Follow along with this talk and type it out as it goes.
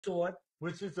sword,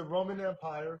 which is the Roman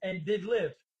Empire. and did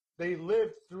live. They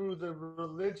lived through the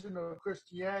religion of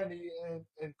Christianity,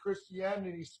 and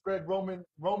Christianity spread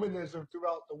Romanism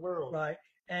throughout the world. Right.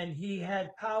 And he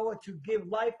had power to give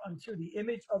life unto the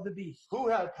image of the beast. Who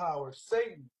had power?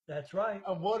 Satan. That's right.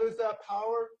 And what is that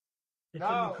power? It's in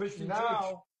the Christian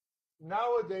church.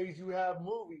 Nowadays you have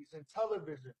movies and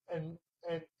television and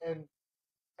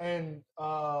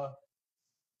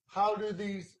how do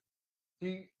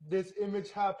this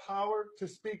image have power to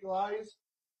speak lies?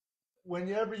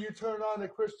 Whenever you turn on a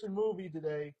Christian movie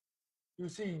today, you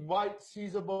see white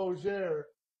Caesar Borgia,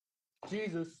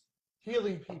 Jesus,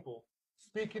 healing people,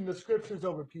 speaking the scriptures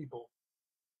over people.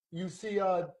 You see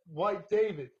white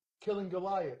David killing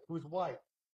Goliath, who's white.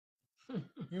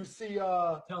 You see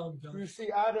you see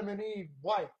Adam and Eve,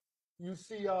 white. You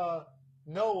see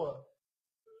Noah,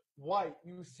 white.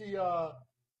 You see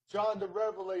John the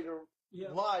Revelator,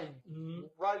 lying,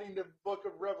 writing the book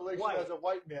of Revelation as a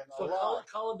white man. So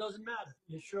color doesn't matter.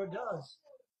 It sure does.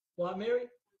 What, Mary?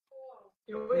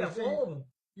 You see, all of them.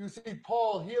 You see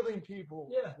Paul healing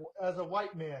people as a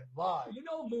white man. Lie. You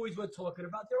know what movies we're talking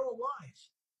about. They're all lies.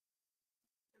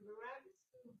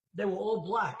 They were all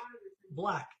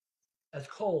black as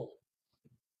coal.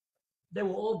 They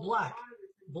were all black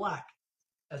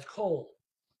as coal.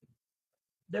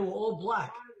 They were all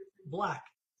black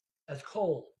as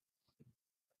coal.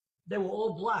 They were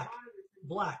all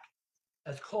black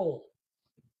as coal.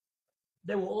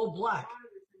 They were all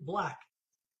black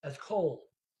as coal.